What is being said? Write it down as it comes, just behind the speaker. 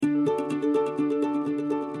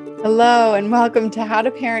Hello, and welcome to How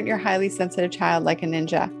to Parent Your Highly Sensitive Child Like a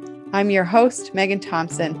Ninja. I'm your host, Megan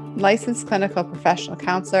Thompson, licensed clinical professional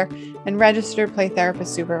counselor and registered play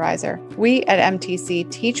therapist supervisor. We at MTC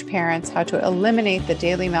teach parents how to eliminate the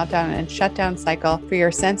daily meltdown and shutdown cycle for your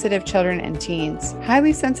sensitive children and teens.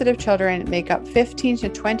 Highly sensitive children make up 15 to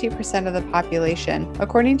 20% of the population,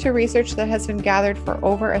 according to research that has been gathered for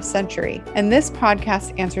over a century. And this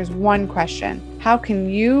podcast answers one question: how can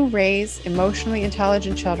you raise emotionally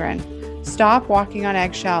intelligent children, stop walking on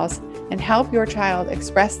eggshells, and help your child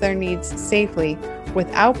express their needs safely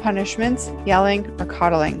without punishments, yelling, or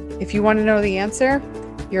coddling? If you want to know the answer,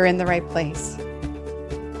 you're in the right place.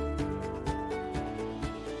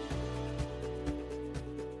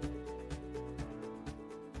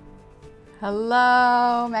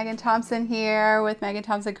 Hello, Megan Thompson here with Megan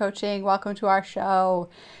Thompson Coaching. Welcome to our show.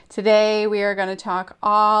 Today we are going to talk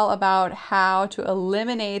all about how to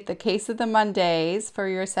eliminate the case of the Mondays for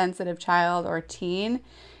your sensitive child or teen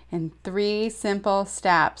in 3 simple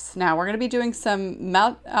steps. Now we're going to be doing some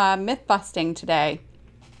myth busting today,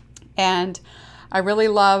 and I really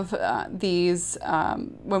love these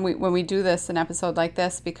when we do this, an episode like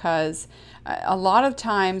this, because a lot of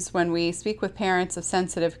times when we speak with parents of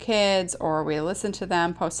sensitive kids, or we listen to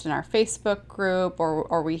them post in our Facebook group,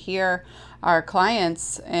 or we hear our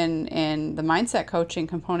clients in the mindset coaching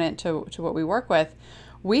component to what we work with,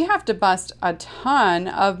 we have to bust a ton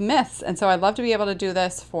of myths. And so I'd love to be able to do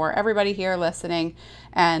this for everybody here listening.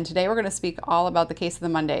 And today we're going to speak all about the case of the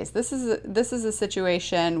Mondays. This is a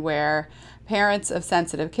situation where parents of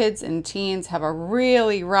sensitive kids and teens have a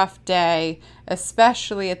really rough day,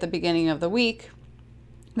 especially at the beginning of the week.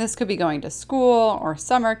 This could be going to school or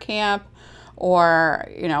summer camp, or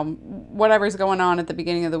whatever's going on at the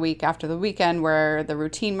beginning of the week after the weekend, where the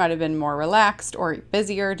routine might have been more relaxed or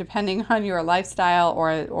busier depending on your lifestyle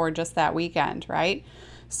or just that weekend, right?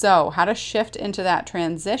 So how to shift into that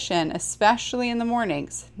transition, especially in the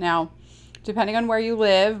mornings. Now, depending on where you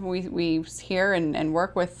live, we hear and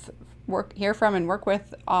work with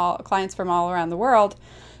all clients from all around the world.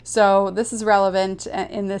 So this is relevant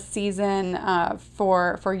in this season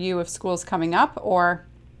for you if school's coming up, or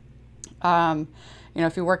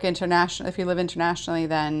if you work international, if you live internationally,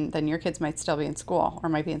 then your kids might still be in school, or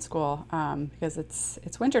might be in school because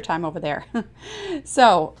it's wintertime over there.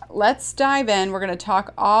 So let's dive in. We're going to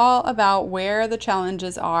talk all about where the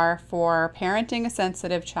challenges are for parenting a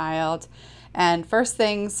sensitive child. And first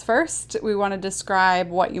things first, we want to describe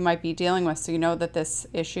what you might be dealing with so you know that this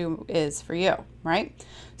issue is for you, right?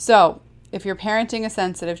 So if you're parenting a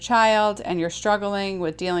sensitive child and you're struggling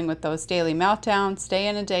with dealing with those daily meltdowns, day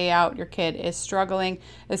in and day out, your kid is struggling,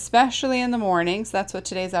 especially in the mornings, that's what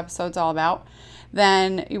today's episode's all about,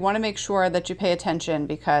 then you want to make sure that you pay attention,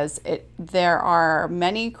 because there are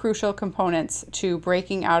many crucial components to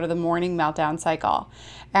breaking out of the morning meltdown cycle.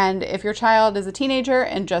 And if your child is a teenager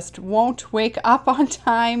and just won't wake up on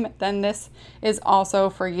time, then this is also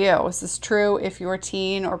for you. This is true if your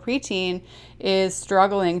teen or preteen is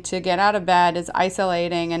struggling to get out of bed, is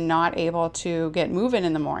isolating, and not able to get moving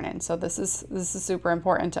in the morning. So this is super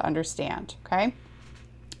important to understand, okay?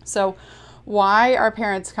 So why are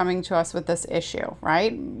parents coming to us with this issue,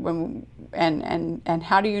 right? And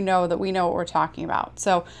how do you know that we know what we're talking about?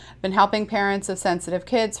 So I've been helping parents of sensitive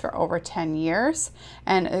kids for over 10 years,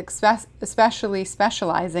 and especially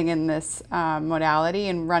specializing in this modality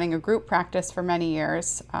and running a group practice for many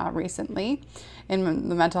years recently in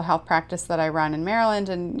the mental health practice that I run in Maryland.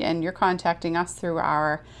 And you're contacting us through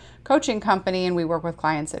our coaching company, and we work with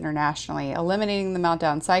clients internationally, eliminating the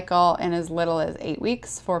meltdown cycle in as little as 8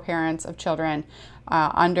 weeks for parents of children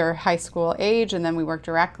under high school age. And then we work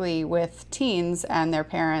directly with teens and their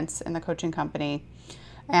parents in the coaching company,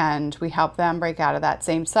 and we help them break out of that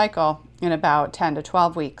same cycle in about 10 to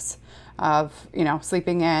 12 weeks of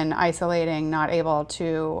sleeping in, isolating, not able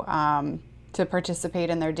to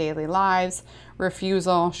participate in their daily lives,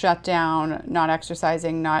 refusal, shutdown, not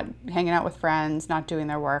exercising, not hanging out with friends, not doing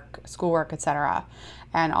their work, schoolwork, etc.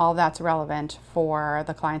 And all that's relevant for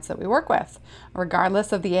the clients that we work with,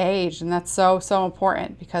 regardless of the age. And that's so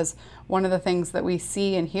important, because one of the things that we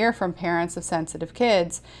see and hear from parents of sensitive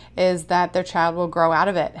kids is that their child will grow out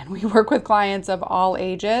of it. And we work with clients of all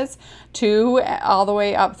ages, all the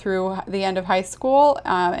way up through the end of high school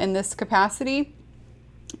in this capacity.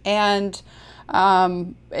 And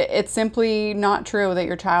it's simply not true that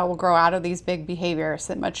your child will grow out of these big behaviors.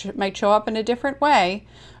 It might show up in a different way,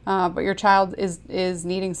 but your child is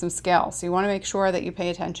needing some skills. So you want to make sure that you pay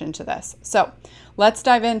attention to this. So let's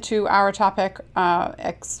dive into our topic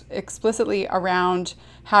explicitly around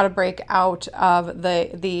how to break out of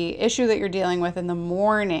the issue that you're dealing with in the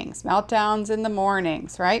mornings, meltdowns in the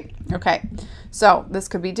mornings, right? Okay, so this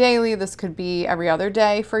could be daily, this could be every other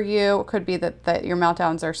day for you. It could be that your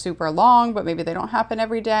meltdowns are super long, but maybe they don't happen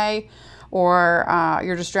every day, or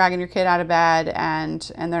you're just dragging your kid out of bed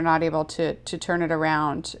and they're not able to turn it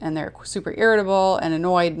around, and they're super irritable and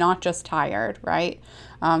annoyed, not just tired, right?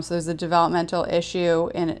 So there's a developmental issue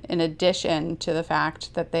in addition to the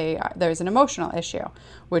fact that there's an emotional issue,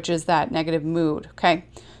 which is that negative mood, okay?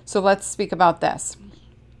 So let's speak about this.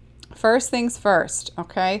 First things first,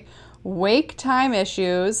 okay? Wake time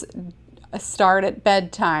issues start at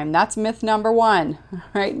bedtime. That's myth number one,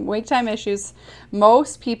 right? Wake time issues.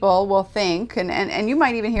 Most people will think, and you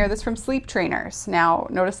might even hear this from sleep trainers. Now,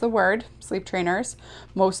 notice the word, sleep trainers.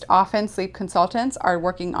 Most often, sleep consultants are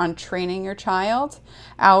working on training your child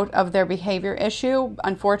out of their behavior issue.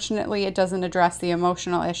 Unfortunately, it doesn't address the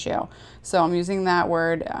emotional issue. So I'm using that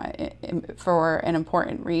word for an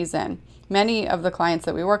important reason. Many of the clients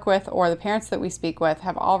that we work with or the parents that we speak with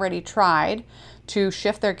have already tried to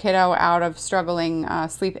shift their kiddo out of struggling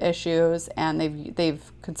sleep issues, and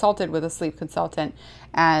they've consulted with a sleep consultant,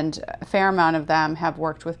 and a fair amount of them have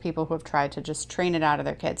worked with people who have tried to just train it out of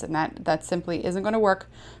their kids, and that simply isn't going to work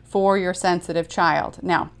for your sensitive child.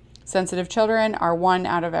 Now, sensitive children are 1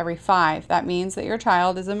 out of every 5. That means that your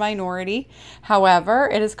child is a minority. However,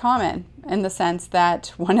 it is common in the sense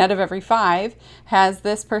that 1 out of every 5 has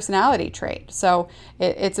this personality trait. So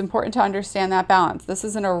it's important to understand that balance. This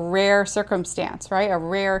isn't a rare circumstance, right? A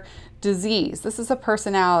rare disease. This is a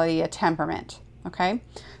personality, a temperament. Okay,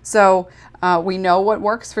 so we know what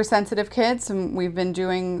works for sensitive kids, and we've been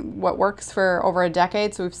doing what works for over a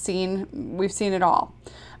decade. So we've seen it all.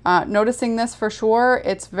 Noticing this for sure,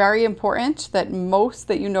 it's very important that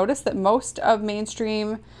you notice that most of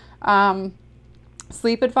mainstream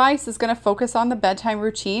sleep advice is going to focus on the bedtime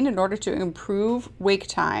routine in order to improve wake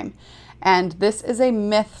time. And this is a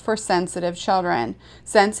myth for sensitive children.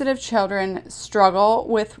 Sensitive children struggle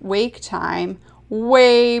with wake time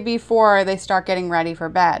way before they start getting ready for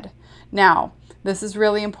bed. Now, this is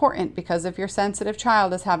really important because if your sensitive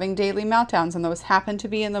child is having daily meltdowns and those happen to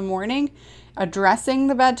be in the morning, addressing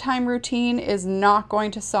the bedtime routine is not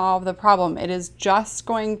going to solve the problem. It is just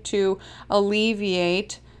going to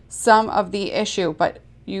alleviate some of the issue, but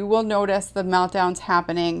you will notice the meltdowns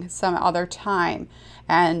happening some other time.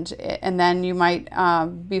 And then you might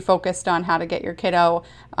be focused on how to get your kiddo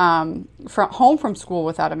home from school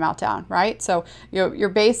without a meltdown, right? So you're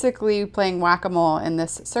basically playing whack-a-mole in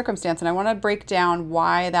this circumstance. And I want to break down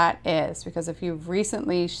why that is, because if you've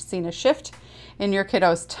recently seen a shift in your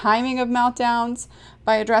kiddo's timing of meltdowns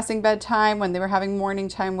by addressing bedtime when they were having morning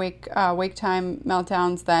time, wake time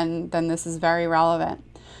meltdowns, then this is very relevant.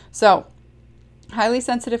 So highly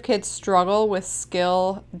sensitive kids struggle with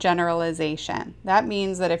skill generalization. That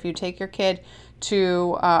means that if you take your kid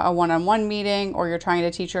to a one-on-one meeting, or you're trying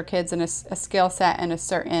to teach your kids a skill set in a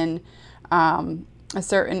certain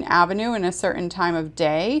avenue in a certain time of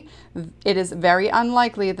day, it is very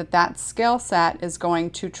unlikely that skill set is going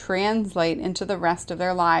to translate into the rest of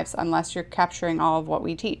their lives unless you're capturing all of what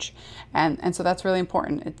we teach. And so that's really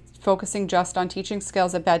important. It's focusing just on teaching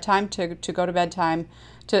skills at bedtime to go to bedtime,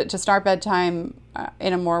 to start bedtime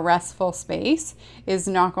in a more restful space is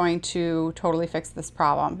not going to totally fix this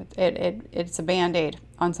problem. It's a Band-Aid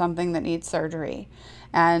on something that needs surgery.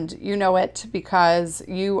 And you know it because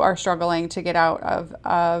you are struggling to get out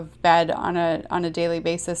of bed on a daily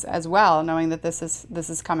basis as well, knowing that this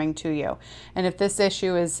is coming to you. And if this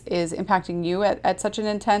issue is impacting you at such an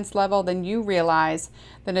intense level, then you realize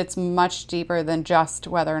that it's much deeper than just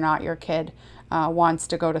whether or not your kid wants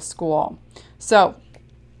to go to school. So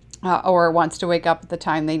or wants to wake up at the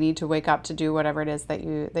time they need to wake up to do whatever it is that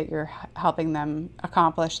you're helping them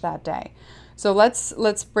accomplish that day. So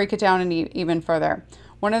let's break it down even further.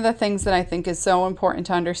 One of the things that I think is so important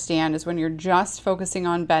to understand is when you're just focusing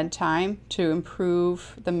on bedtime to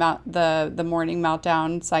improve the morning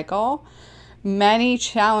meltdown cycle, many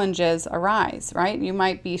challenges arise, right? You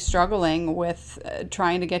might be struggling with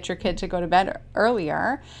trying to get your kid to go to bed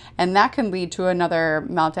earlier, and that can lead to another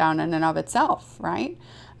meltdown in and of itself, right?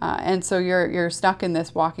 And so you're stuck in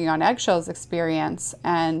this walking on eggshells experience,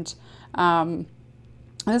 and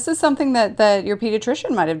this is something that your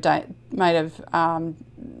pediatrician might have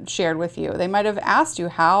shared with you. They might have asked you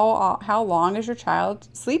how long is your child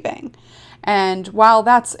sleeping, And while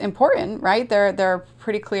that's important, right, there are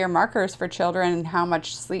pretty clear markers for children and how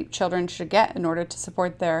much sleep children should get in order to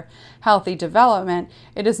support their healthy development,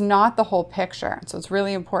 it is not the whole picture. So it's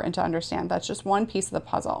really important to understand that's just one piece of the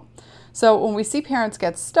puzzle. So when we see parents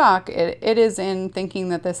get stuck, it is in thinking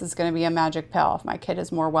that this is going to be a magic pill. If my kid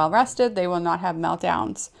is more well rested, they will not have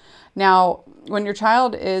meltdowns. Now, when your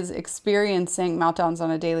child is experiencing meltdowns on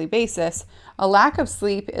a daily basis, a lack of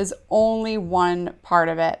sleep is only one part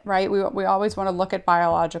of it, right? We always want to look at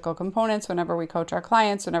biological components whenever we coach our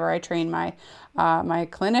clients, whenever I train my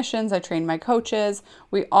clinicians, I train my coaches.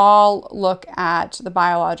 We all look at the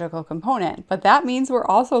biological component, but that means we're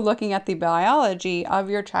also looking at the biology of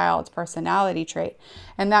your child's personality trait.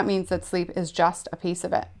 And that means that sleep is just a piece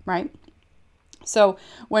of it, right? So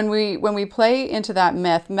when we play into that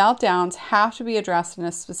myth, meltdowns have to be addressed in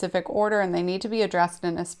a specific order, and they need to be addressed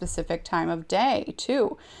in a specific time of day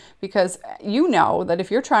too, because you know that if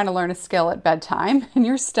you're trying to learn a skill at bedtime and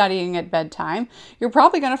you're studying at bedtime, you're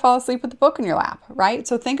probably going to fall asleep with the book in your lap, right?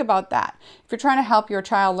 So think about that. If you're trying to help your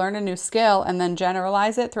child learn a new skill and then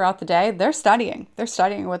generalize it throughout the day, they're studying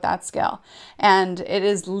with that skill. And it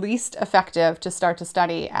is least effective to start to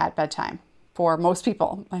study at bedtime. For most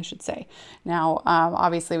people, I should say. Now,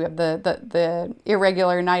 obviously, we have the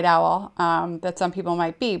irregular night owl that some people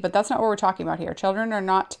might be, but that's not what we're talking about here. Children are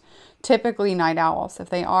not typically night owls. If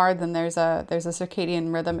they are, then there's a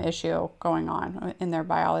circadian rhythm issue going on in their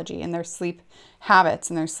biology, in their sleep habits,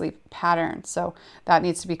 and their sleep patterns. So that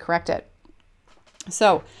needs to be corrected.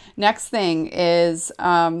 So next thing is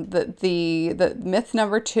the myth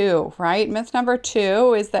number 2, right? Myth number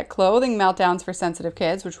 2 is that clothing meltdowns for sensitive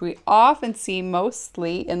kids, which we often see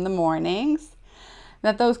mostly in the mornings,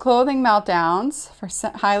 that those clothing meltdowns for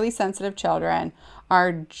highly sensitive children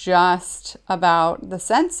are just about the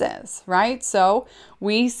senses, right? So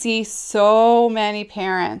we see so many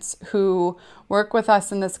parents who work with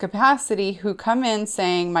us in this capacity who come in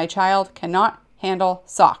saying, my child cannot handle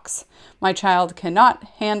socks. My child cannot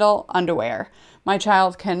handle underwear. My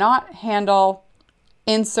child cannot handle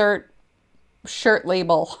insert shirt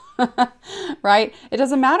label, right? It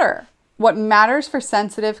doesn't matter. What matters for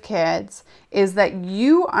sensitive kids is that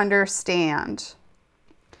you understand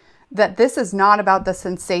that this is not about the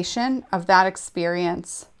sensation of that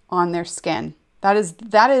experience on their skin. That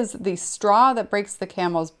is the straw that breaks the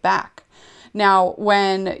camel's back. Now,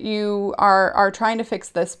 when you are trying to fix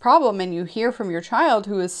this problem and you hear from your child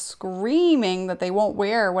who is screaming that they won't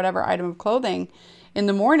wear whatever item of clothing in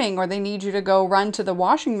the morning, or they need you to go run to the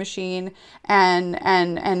washing machine and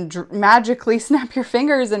magically snap your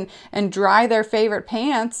fingers and dry their favorite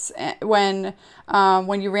pants when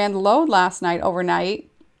you ran the load last night overnight,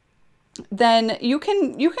 then you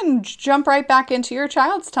can jump right back into your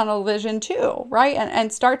child's tunnel vision too, right?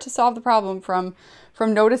 And start to solve the problem from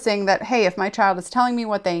noticing that, hey, if my child is telling me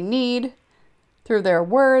what they need through their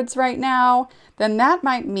words right now, then that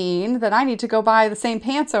might mean that I need to go buy the same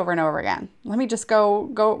pants over and over again. Let me just go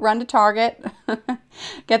run to Target,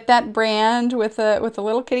 get that brand with a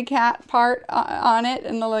little kitty cat part on it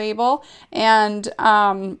in the label, and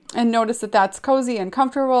notice that that's cozy and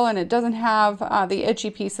comfortable, and it doesn't have the itchy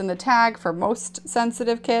piece in the tag for most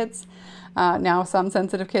sensitive kids. Now, some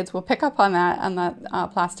sensitive kids will pick up on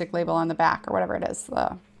that plastic label on the back, or whatever it is,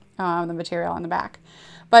 the material on the back.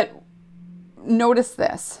 But notice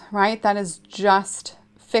this, right? That is just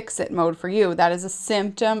fix-it mode for you. That is a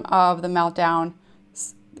symptom of the meltdown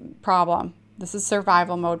problem. This is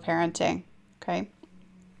survival mode parenting, okay?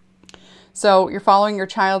 So you're following your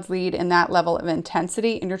child's lead in that level of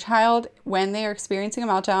intensity, and your child, when they are experiencing a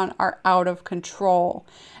meltdown, are out of control.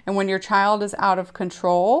 And when your child is out of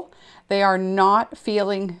control, they are not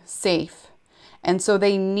feeling safe. And so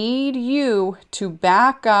they need you to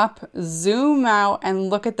back up, zoom out, and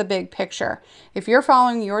look at the big picture. If you're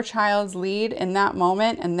following your child's lead in that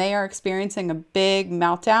moment and they are experiencing a big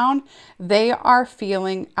meltdown, they are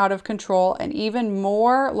feeling out of control and even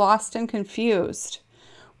more lost and confused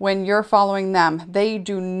when you're following them. They're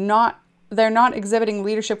not exhibiting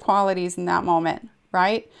leadership qualities in that moment,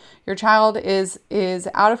 right? Your child is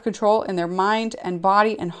out of control in their mind and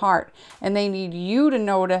body and heart, and they need you to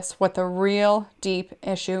notice what the real deep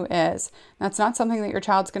issue is. That's not something that your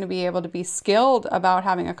child's going to be able to be skilled about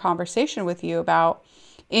having a conversation with you about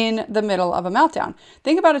in the middle of a meltdown.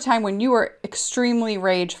 Think about a time when you were extremely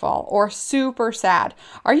rageful or super sad.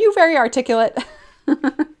 Are you very articulate?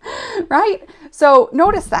 Right? So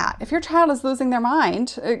notice that. If your child is losing their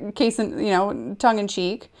mind, tongue in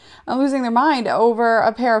cheek, losing their mind over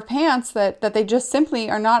a pair of pants that they just simply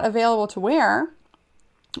are not available to wear,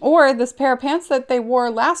 or this pair of pants that they wore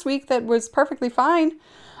last week that was perfectly fine,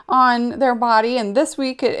 on their body. And this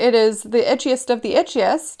week it is the itchiest of the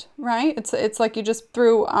itchiest, right? It's like you just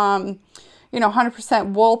threw,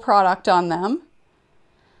 100% wool product on them.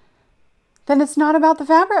 Then it's not about the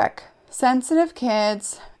fabric. Sensitive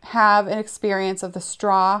kids have an experience of the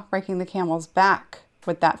straw breaking the camel's back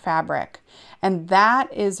with that fabric. And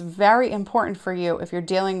that is very important for you if you're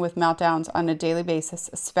dealing with meltdowns on a daily basis,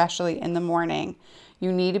 especially in the morning.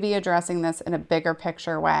 You need to be addressing this in a bigger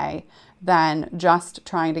picture way than just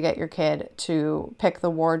trying to get your kid to pick the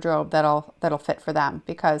wardrobe that'll fit for them,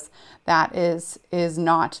 because that is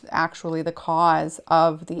not actually the cause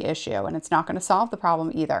of the issue, and it's not going to solve the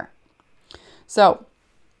problem either. So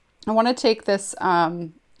I want to take this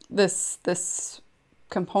this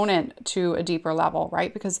component to a deeper level,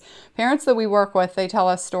 right? Because parents that we work with, they tell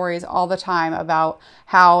us stories all the time about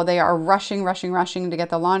how they are rushing to get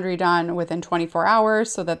the laundry done within 24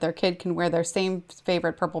 hours so that their kid can wear their same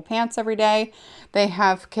favorite purple pants every day. They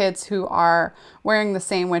have kids who are wearing the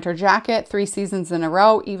same winter jacket 3 seasons in a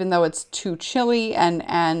row, even though it's too chilly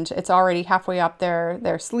and it's already halfway up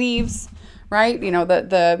their sleeves, right?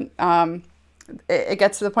 It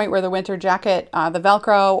gets to the point where the winter jacket, the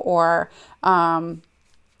Velcro or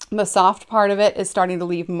the soft part of it is starting to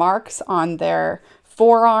leave marks on their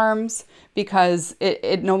forearms because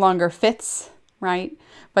it no longer fits, right?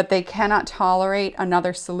 But they cannot tolerate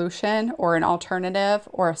another solution or an alternative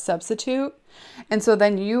or a substitute. And so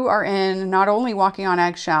then you are not only walking on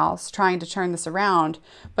eggshells trying to turn this around,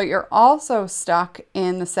 but you're also stuck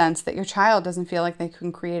in the sense that your child doesn't feel like they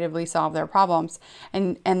can creatively solve their problems.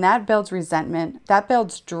 And that builds resentment. That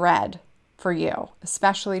builds dread for you,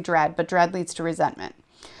 especially dread, but dread leads to resentment.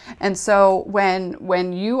 And so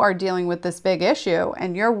when you are dealing with this big issue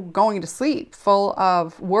and you're going to sleep full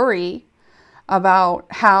of worry about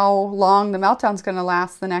how long the meltdown's going to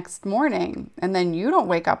last the next morning, and then you don't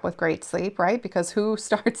wake up with great sleep, right? Because who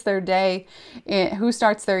starts their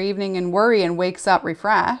evening in worry and wakes up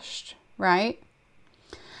refreshed, right?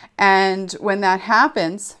 And when that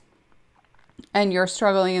happens, and you're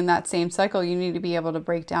struggling in that same cycle, you need to be able to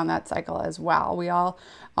break down that cycle as well. We all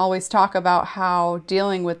always talk about how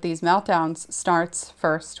dealing with these meltdowns starts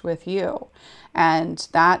first with you. And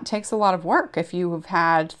that takes a lot of work. If you've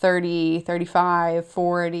had 30, 35,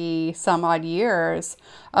 40 some odd years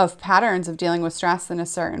of patterns of dealing with stress in a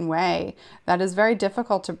certain way, that is very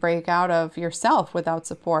difficult to break out of yourself without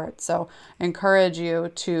support. So I encourage you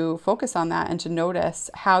to focus on that and to notice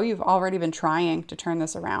how you've already been trying to turn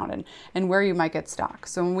this around and where you might get stuck.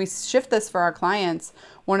 So when we shift this for our clients,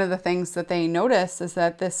 one of the things that they notice is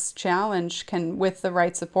that this challenge can, with the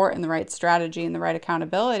right support and the right strategy and the right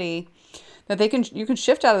accountability, that you can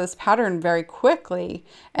shift out of this pattern very quickly.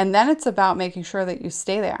 And then it's about making sure that you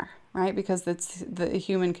stay there, right? Because it's the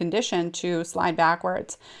human condition to slide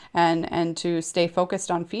backwards and to stay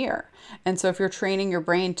focused on fear. And so if you're training your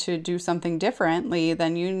brain to do something differently,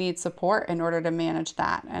 then you need support in order to manage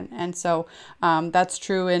that. And so that's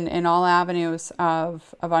true in all avenues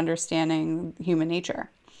of understanding human nature.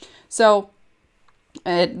 So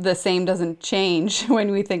the same doesn't change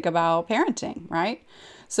when we think about parenting, right?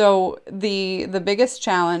 So the biggest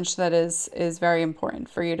challenge that is very important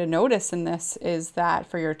for you to notice in this is that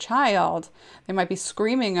for your child, they might be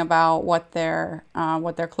screaming about what their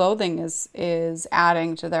clothing is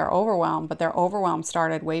adding to their overwhelm, but their overwhelm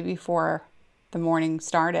started way before the morning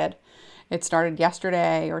started. It started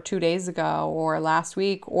yesterday or 2 days ago or last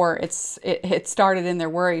week, or it started in their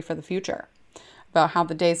worry for the future about how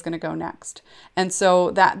the day's going to go next. And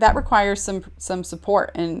so that requires some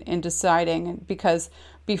support in deciding, because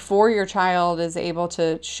before your child is able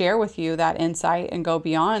to share with you that insight and go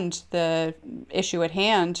beyond the issue at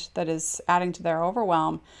hand that is adding to their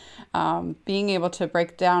overwhelm, being able to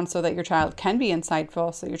break down so that your child can be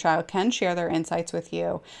insightful, so your child can share their insights with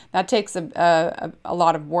you, that takes a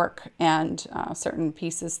lot of work and certain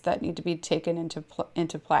pieces that need to be taken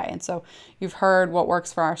into play. And so you've heard what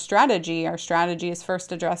works for our strategy. Our strategy is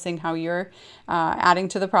first addressing how you're adding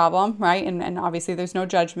to the problem, right? And obviously there's no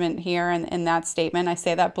judgment here in that statement. I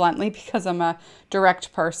say that bluntly because I'm a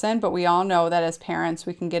direct person, but we all know that as parents,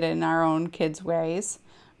 we can get in our own kids' ways,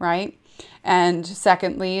 right? And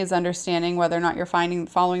secondly is understanding whether or not you're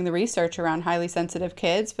following the research around highly sensitive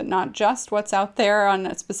kids, but not just what's out there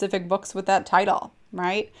on specific books with that title,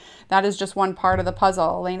 right? That is just one part of the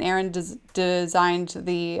puzzle. Elaine Aron designed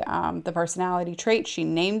the personality trait. She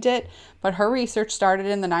named it, but her research started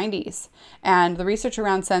in the 90s. And the research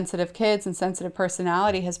around sensitive kids and sensitive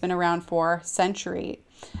personality has been around for centuries.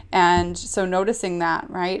 And so noticing that,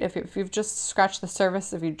 right? If you've just scratched the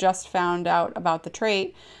surface, if you just found out about the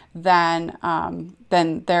trait, then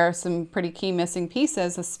there are some pretty key missing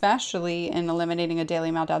pieces, especially in eliminating a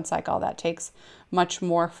daily meltdown cycle. That takes much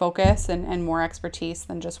more focus and more expertise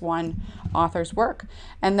than just one author's work.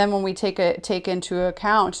 And then when we take into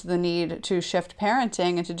account the need to shift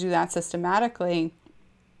parenting and to do that systematically,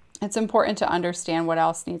 it's important to understand what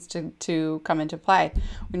else needs to come into play.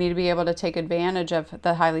 We need to be able to take advantage of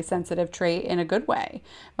the highly sensitive trait in a good way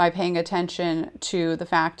by paying attention to the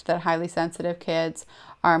fact that highly sensitive kids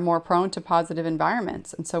are more prone to positive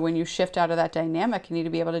environments. And so when you shift out of that dynamic, you need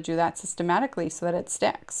to be able to do that systematically so that it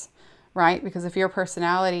sticks, right? Because if your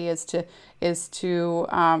personality is to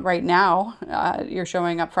right now, you're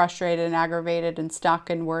showing up frustrated and aggravated and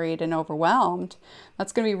stuck and worried and overwhelmed,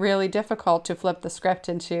 that's going to be really difficult to flip the script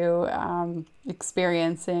into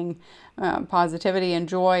experiencing positivity and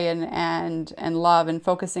joy and love, and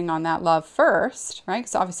focusing on that love first, right?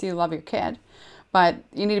 Because obviously you love your kid. But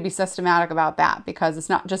you need to be systematic about that, because it's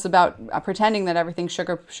not just about pretending that everything's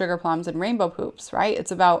sugar plums and rainbow poops, right?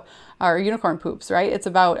 It's about, or unicorn poops, right? It's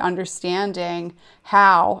about understanding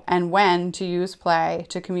how and when to use play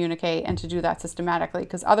to communicate and to do that systematically,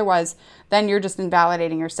 because otherwise then you're just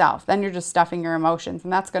invalidating yourself. Then you're just stuffing your emotions,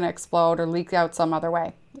 and that's going to explode or leak out some other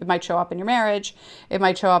way. It might show up in your marriage. It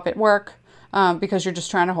might show up at work. Because you're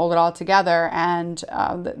just trying to hold it all together, and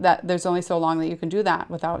that there's only so long that you can do that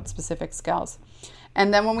without specific skills.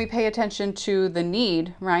 And then when we pay attention to the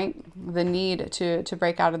need, right, the need to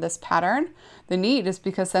break out of this pattern, the need is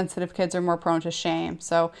because sensitive kids are more prone to shame.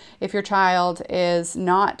 So if your child is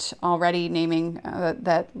not already naming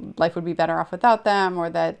that life would be better off without them, or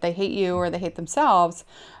that they hate you or they hate themselves,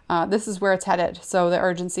 this is where it's headed. So the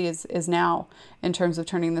urgency is now in terms of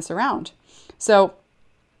turning this around. So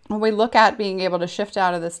when we look at being able to shift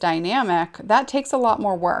out of this dynamic, that takes a lot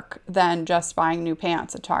more work than just buying new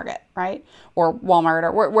pants at Target, right? Or Walmart,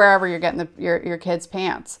 or wherever you're getting your kids'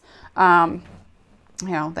 pants. The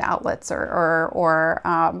outlets or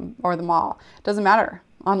the mall. It doesn't matter.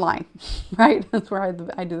 Online, right? That's where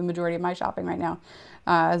I do the majority of my shopping right now,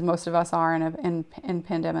 as most of us are in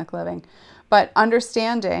pandemic living. But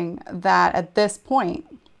understanding that at this point,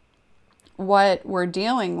 what we're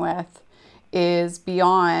dealing with is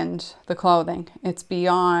beyond the clothing. It's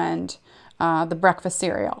beyond the breakfast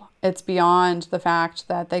cereal. It's beyond the fact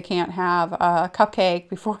that they can't have a cupcake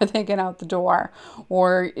before they get out the door,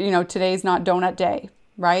 or today's not donut day,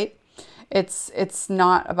 right? It's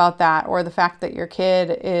not about that, or the fact that your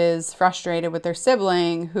kid is frustrated with their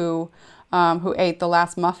sibling who ate the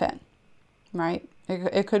last muffin, right?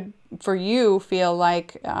 It could, for you, feel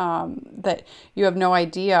like that you have no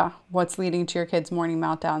idea what's leading to your kids' morning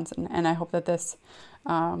meltdowns, and I hope that this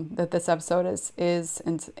episode is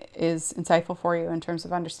insightful for you in terms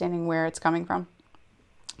of understanding where it's coming from,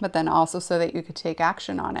 but then also so that you could take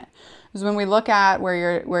action on it. Because when we look at where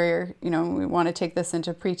you're we want to take this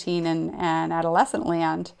into preteen and adolescent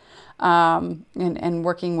land, and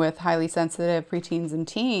working with highly sensitive preteens and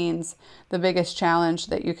teens, the biggest challenge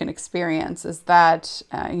that you can experience is that,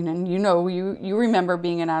 you remember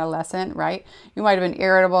being an adolescent, right? You might have been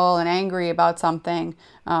irritable and angry about something,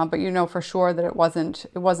 but you know for sure that it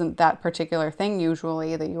wasn't that particular thing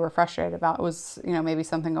usually that you were frustrated about. It was, maybe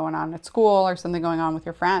something going on at school or something going on with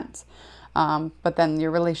your friends. But then your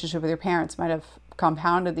relationship with your parents might have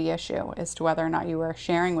compounded the issue as to whether or not you were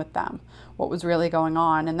sharing with them what was really going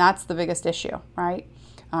on. And that's the biggest issue, right?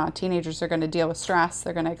 Teenagers are going to deal with stress.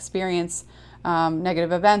 They're going to experience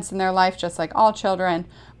negative events in their life, just like all children.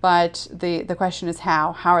 But the question is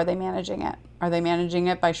how? How are they managing it? Are they managing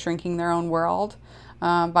it by shrinking their own world,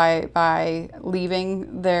 by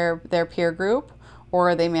leaving their peer group?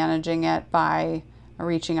 Or are they managing it by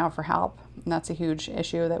reaching out for help? And that's a huge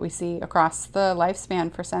issue that we see across the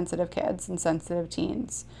lifespan for sensitive kids and sensitive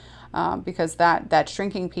teens, because that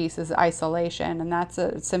shrinking piece is isolation, and that's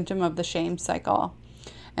a symptom of the shame cycle.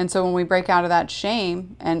 And so when we break out of that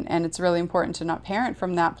shame, and it's really important to not parent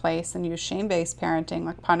from that place and use shame-based parenting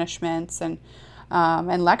like punishments and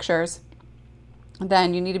lectures,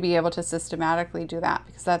 then you need to be able to systematically do that,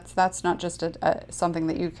 because that's not just something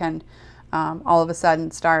that you can all of a sudden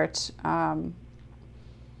start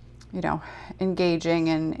engaging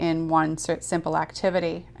in one simple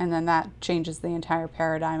activity, and then that changes the entire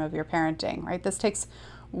paradigm of your parenting, right? This takes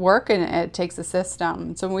work, and it takes a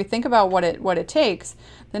system. So when we think about what it takes,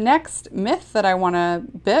 the next myth that I want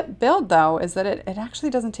to build, though, is that it actually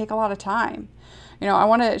doesn't take a lot of time. I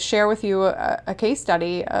want to share with you a case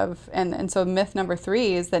study and so myth number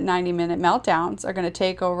 3 is that 90-minute meltdowns are going to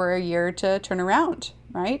take over a year to turn around.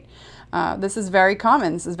 right? This is very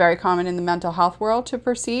common. This is very common in the mental health world to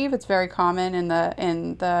perceive. It's very common in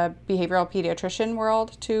the behavioral pediatrician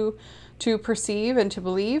world to perceive and to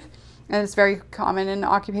believe. And it's very common in the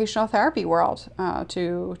occupational therapy world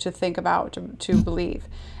to think about, to believe.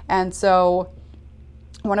 And so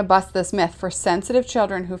I want to bust this myth. For sensitive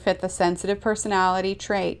children who fit the sensitive personality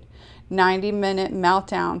trait, 90-minute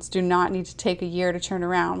meltdowns do not need to take a year to turn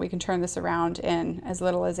around. We can turn this around in as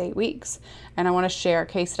little as 8 weeks. And I want to share a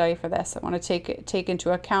case study for this. I want to take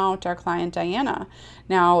into account our client Diana.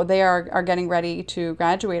 Now, they are getting ready to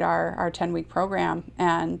graduate our 10-week program,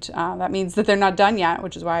 and that means that they're not done yet,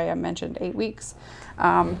 which is why I mentioned 8 weeks.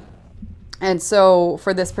 And so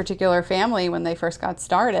for this particular family, when they first got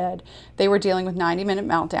started, they were dealing with 90-minute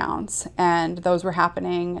meltdowns, and those were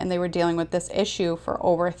happening, and they were dealing with this issue for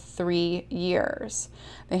over 3 years.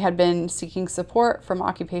 They had been seeking support from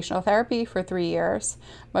occupational therapy for 3 years,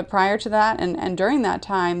 but prior to that and during that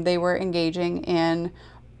time, they were engaging in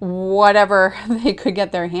whatever they could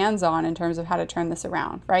get their hands on in terms of how to turn this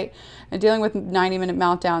around, right? And dealing with 90-minute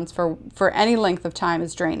meltdowns for any length of time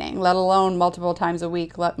is draining, let alone multiple times a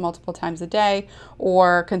week, multiple times a day,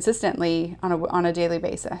 or consistently on a daily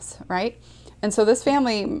basis, right? And so this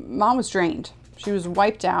family, mom was drained. She was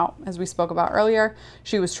wiped out, as we spoke about earlier.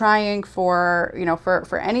 She was trying for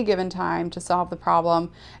any given time to solve the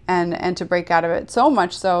problem and to break out of it, so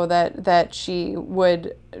much so that she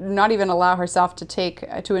would not even allow herself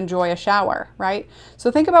to enjoy a shower, right? So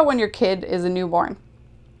think about when your kid is a newborn,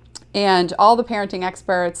 and all the parenting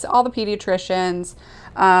experts, all the pediatricians,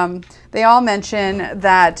 they all mention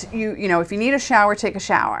that if you need a shower, take a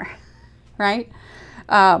shower, right?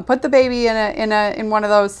 Put the baby in one of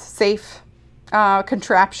those safe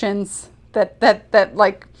contraptions that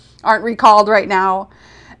like aren't recalled right now,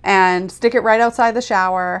 and stick it right outside the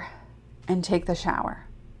shower and take the shower.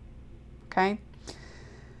 Okay?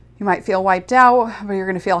 You might feel wiped out, but you're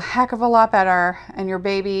going to feel a heck of a lot better, and your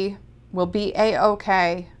baby will be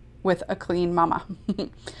a-okay with a clean mama.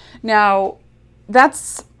 Now,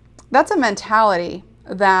 that's a mentality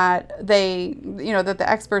that that the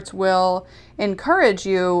experts will encourage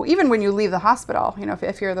you, even when you leave the hospital.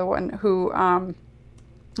 If you're the one who,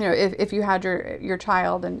 if you had your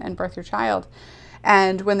child and birth your child,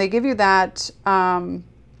 and when they give you that,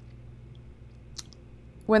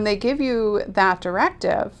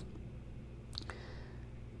 directive,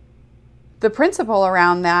 the principle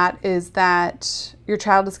around that is that your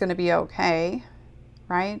child is going to be okay,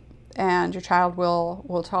 right? And your child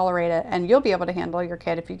will tolerate it, and you'll be able to handle your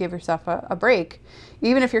kid if you give yourself a break,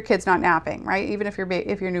 even if your kid's not napping, right? Even if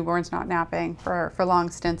your newborn's not napping for long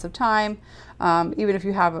stints of time, even if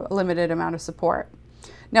you have a limited amount of support.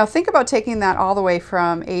 Now think about taking that all the way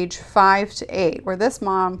from age 5 to 8, where this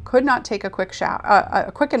mom could not take a quick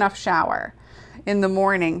enough shower in the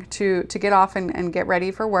morning to get off and get ready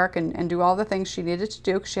for work and do all the things she needed to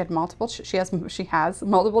do, because she has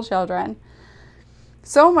multiple children.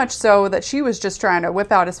 So much so that she was just trying to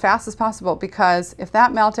whip out as fast as possible, because if that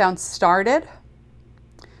meltdown started,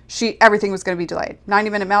 everything was going to be delayed.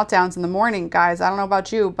 90-minute meltdowns in the morning, guys. I don't know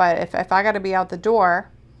about you, but if I got to be out the door,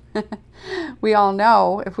 we all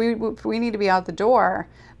know if we need to be out the door,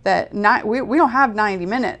 that we don't have 90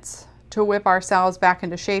 minutes to whip ourselves back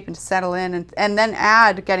into shape and to settle in and then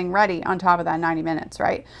add getting ready on top of that 90 minutes,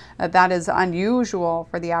 right? That is unusual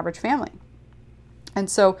for the average family. And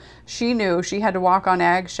so she knew she had to walk on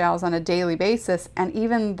eggshells on a daily basis, and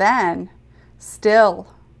even then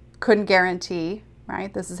still couldn't guarantee,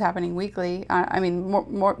 right? This is happening weekly.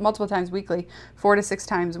 Multiple times weekly, 4 to 6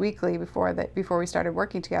 times weekly before we started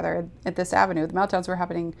working together at this avenue. The meltdowns were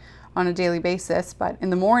happening on a daily basis, but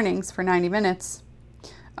in the mornings for 90 minutes,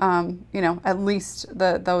 at least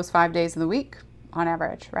those 5 days in the week on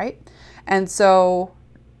average, right? And so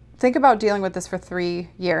think about dealing with this for 3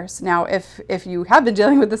 years. Now, if you have been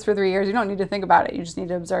dealing with this for 3 years, you don't need to think about it. You just need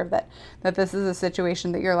to observe that this is a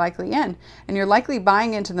situation that you're likely in. And you're likely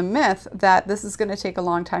buying into the myth that this is going to take a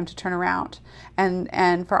long time to turn around.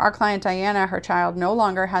 And for our client Diana, her child no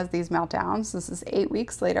longer has these meltdowns. This is 8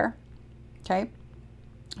 weeks later. Okay?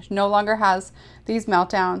 She no longer has these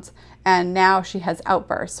meltdowns, and now she has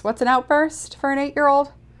outbursts. What's an outburst for an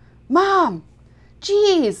 8-year-old? Mom,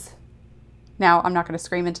 geez. Now, I'm not going to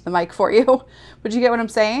scream into the mic for you, but you get what I'm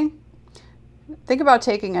saying? Think about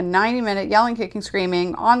taking a 90-minute yelling, kicking,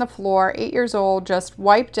 screaming on the floor, 8 years old, just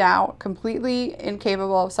wiped out, completely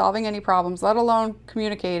incapable of solving any problems, let alone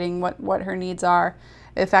communicating what her needs are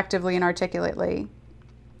effectively and articulately.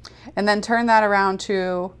 And then turn that around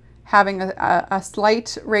to having a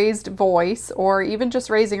slight raised voice, or even just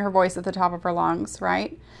raising her voice at the top of her lungs,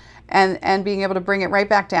 right? And being able to bring it right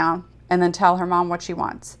back down and then tell her mom what she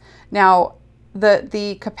wants. Now,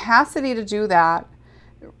 the capacity to do that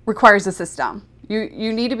requires a system.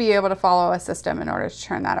 You need to be able to follow a system in order to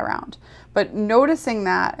turn that around. But noticing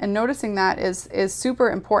that is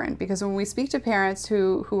super important, because when we speak to parents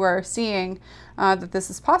who are seeing that this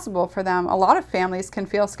is possible for them, a lot of families can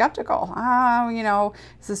feel skeptical.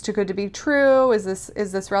 Is this too good to be true? Is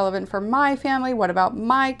this relevant for my family? What about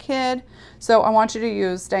my kid? So I want you to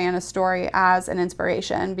use Diana's story as an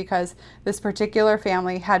inspiration, because this particular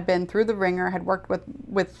family had been through the ringer, had worked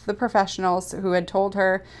with the professionals who had told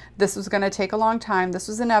her this was going to take a long time, this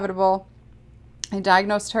was inevitable. They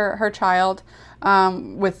diagnosed her child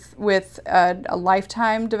with a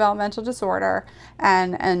lifetime developmental disorder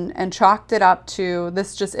and chalked it up to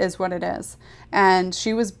this just is what it is. And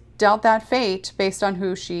she was dealt that fate based on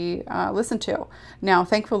who she listened to. Now,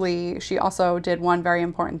 thankfully, she also did one very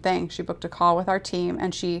important thing. She booked a call with our team,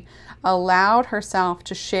 and she allowed herself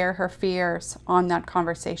to share her fears on that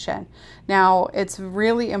conversation. Now, it's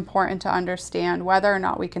really important to understand whether or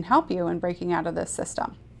not we can help you in breaking out of this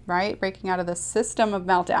system. Right? Breaking out of the system of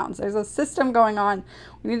meltdowns. There's a system going on.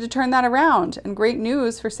 We need to turn that around. And great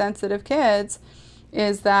news for sensitive kids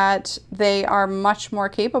is that they are much more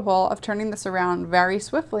capable of turning this around very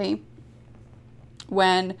swiftly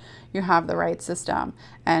when you have the right system.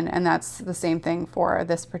 And that's the same thing for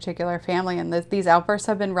this particular family. And these outbursts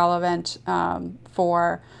have been relevant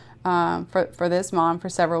for this mom for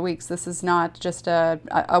several weeks. This is not just a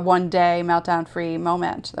one-day meltdown-free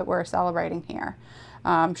moment that we're celebrating here.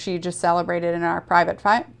 She just celebrated in our private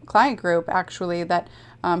client group, actually, that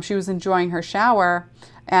she was enjoying her shower,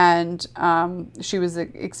 and she was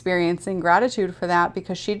experiencing gratitude for that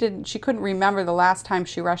because she couldn't remember the last time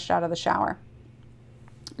she rushed out of the shower.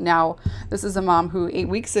 Now, this is a mom who 8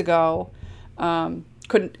 weeks ago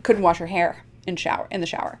couldn't wash her hair in the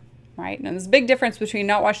shower. Right? And there's a big difference between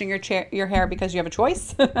not washing your hair because you have a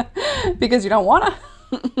choice, because you don't want to.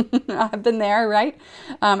 I've been there, right?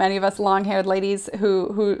 Any of us long-haired ladies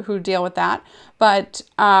who deal with that, but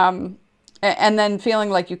and then feeling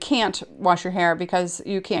like you can't wash your hair because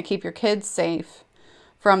you can't keep your kids safe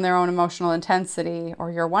from their own emotional intensity,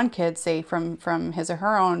 or your one kid safe from his or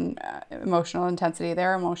her own emotional intensity,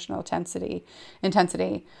 their emotional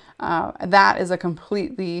intensity. That is a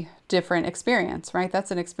completely different experience, right?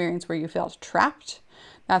 That's an experience where you feel trapped.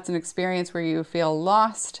 That's an experience where you feel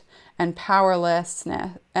lost and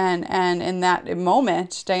powerlessness. And in that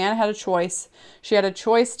moment, Diana had a choice. She had a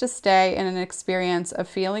choice to stay in an experience of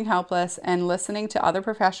feeling helpless and listening to other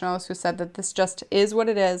professionals who said that this just is what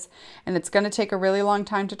it is and it's going to take a really long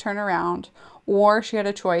time to turn around. Or she had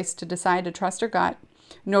a choice to decide to trust her gut,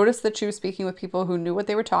 notice that she was speaking with people who knew what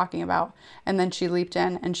they were talking about, and then she leaped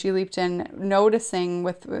in. And she leaped in noticing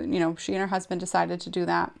she and her husband decided to do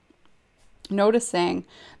that. Noticing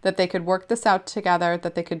that they could work this out together,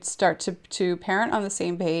 that they could start to parent on the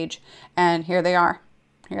same page, and here they are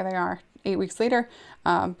 8 weeks later,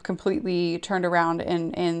 completely turned around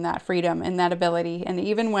in that freedom, in that ability. And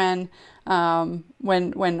even when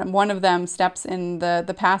one of them steps in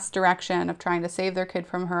the past direction of trying to save their kid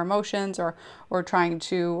from her emotions, or trying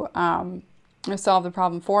to solve the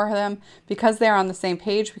problem for them, because they're on the same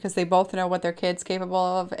page, because they both know what their kid's capable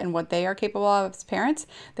of and what they are capable of as parents,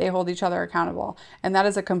 they hold each other accountable. And that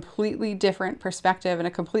is a completely different perspective and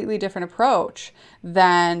a completely different approach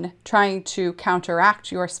than trying to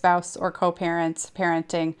counteract your spouse or co-parents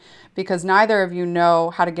parenting, because neither of you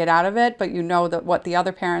know how to get out of it, but you know that what the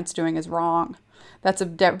other parent's doing is wrong. That's a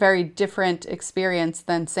very different experience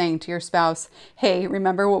than saying to your spouse, hey,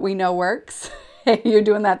 remember what we know works? Hey, you're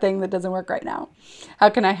doing that thing that doesn't work right now. How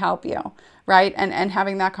can I help you? Right? And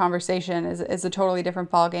having that conversation is a totally different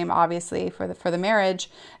ballgame, obviously, for the marriage,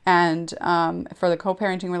 and for the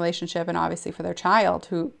co-parenting relationship, and obviously for their child,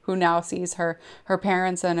 who now sees her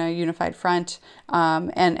parents in a unified front,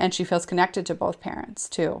 and she feels connected to both parents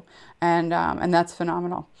too. And that's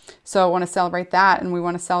phenomenal. So I want to celebrate that, and we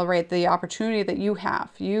want to celebrate the opportunity that you have.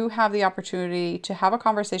 You have the opportunity to have a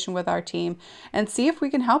conversation with our team and see if we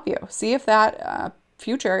can help you. See if that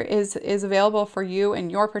future is available for you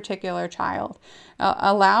and your particular child.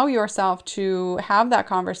 Allow yourself to have that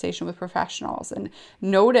conversation with professionals, and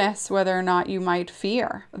notice whether or not you might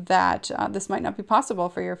fear that this might not be possible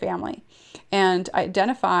for your family, and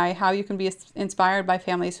identify how you can be inspired by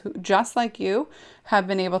families who, just like you, have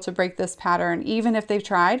been able to break this pattern, even if they've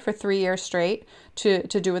tried for 3 years straight to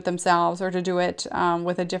do it themselves, or to do it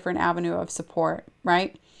with a different avenue of support,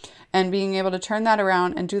 right? And being able to turn that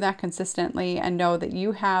around and do that consistently, and know that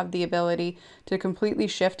you have the ability to completely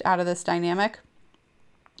shift out of this dynamic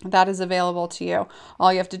that is available to you.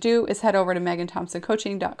 All you have to do is head over to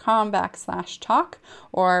meganthompsoncoaching.com/talk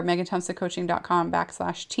or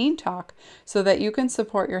meganthompsoncoaching.com/teen talk so that you can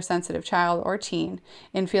support your sensitive child or teen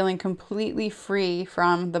in feeling completely free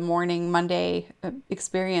from the morning Monday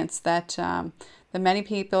experience that many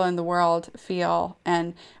people in the world feel.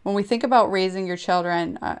 And when we think about raising your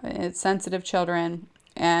children, sensitive children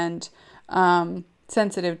and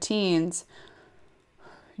sensitive teens,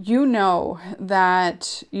 you know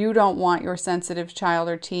that you don't want your sensitive child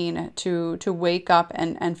or teen to wake up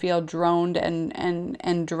and feel droned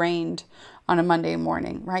and drained on a Monday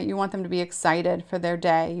morning, right? You want them to be excited for their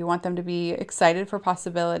day. You want them to be excited for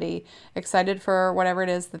possibility, excited for whatever it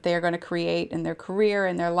is that they are going to create in their career,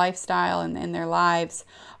 in their lifestyle, and in their lives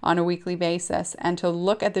on a weekly basis, and to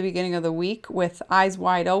look at the beginning of the week with eyes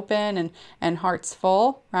wide open and hearts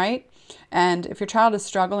full, right? And if your child is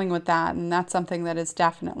struggling with that, and that's something that is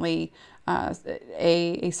definitely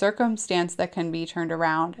a circumstance that can be turned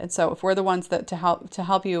around. And so if we're the ones that to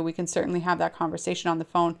help you, we can certainly have that conversation on the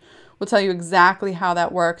phone. We'll tell you exactly how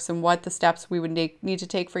that works and what the steps we would need to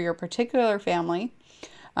take for your particular family,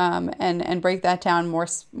 and break that down more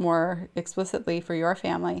explicitly for your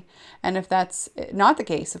family. And if that's not the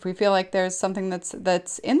case, if we feel like there's something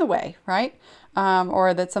that's in the way, right,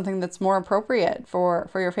 or that's something that's more appropriate for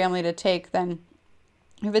your family to take, then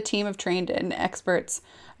we have a team of trained expert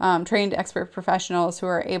professionals who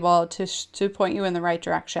are able to point you in the right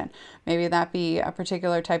direction. Maybe that be a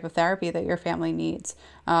particular type of therapy that your family needs,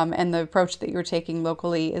 and the approach that you're taking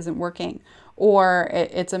locally isn't working. Or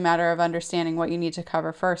it's a matter of understanding what you need to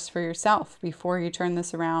cover first for yourself before you turn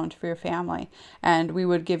this around for your family. And we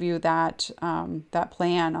would give you that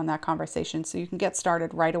plan on that conversation so you can get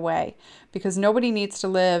started right away, because nobody needs to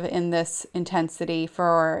live in this intensity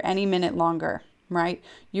for any minute longer. Right?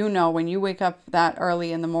 You know, when you wake up that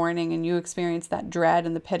early in the morning and you experience that dread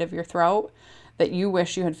in the pit of your throat, that you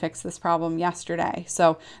wish you had fixed this problem yesterday.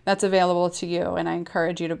 So that's available to you, and I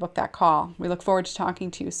encourage you to book that call. We look forward to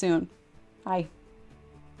talking to you soon. Bye.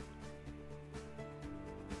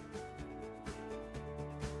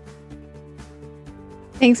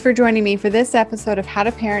 Thanks for joining me for this episode of How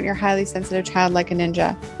to Parent Your Highly Sensitive Child Like a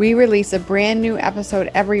Ninja. We release a brand new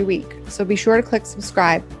episode every week, so be sure to click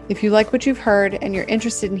subscribe. If you like what you've heard and you're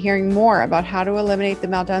interested in hearing more about how to eliminate the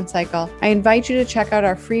meltdown cycle, I invite you to check out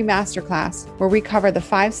our free masterclass, where we cover the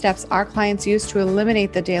 5 steps our clients use to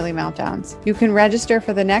eliminate the daily meltdowns. You can register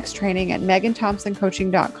for the next training at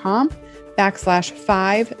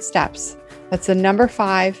meganthompsoncoaching.com/5 steps. That's the number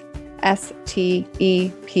 5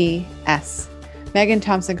 STEPS.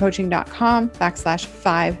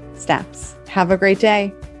 meganthompsoncoaching.com/5 steps. Have a great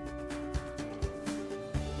day.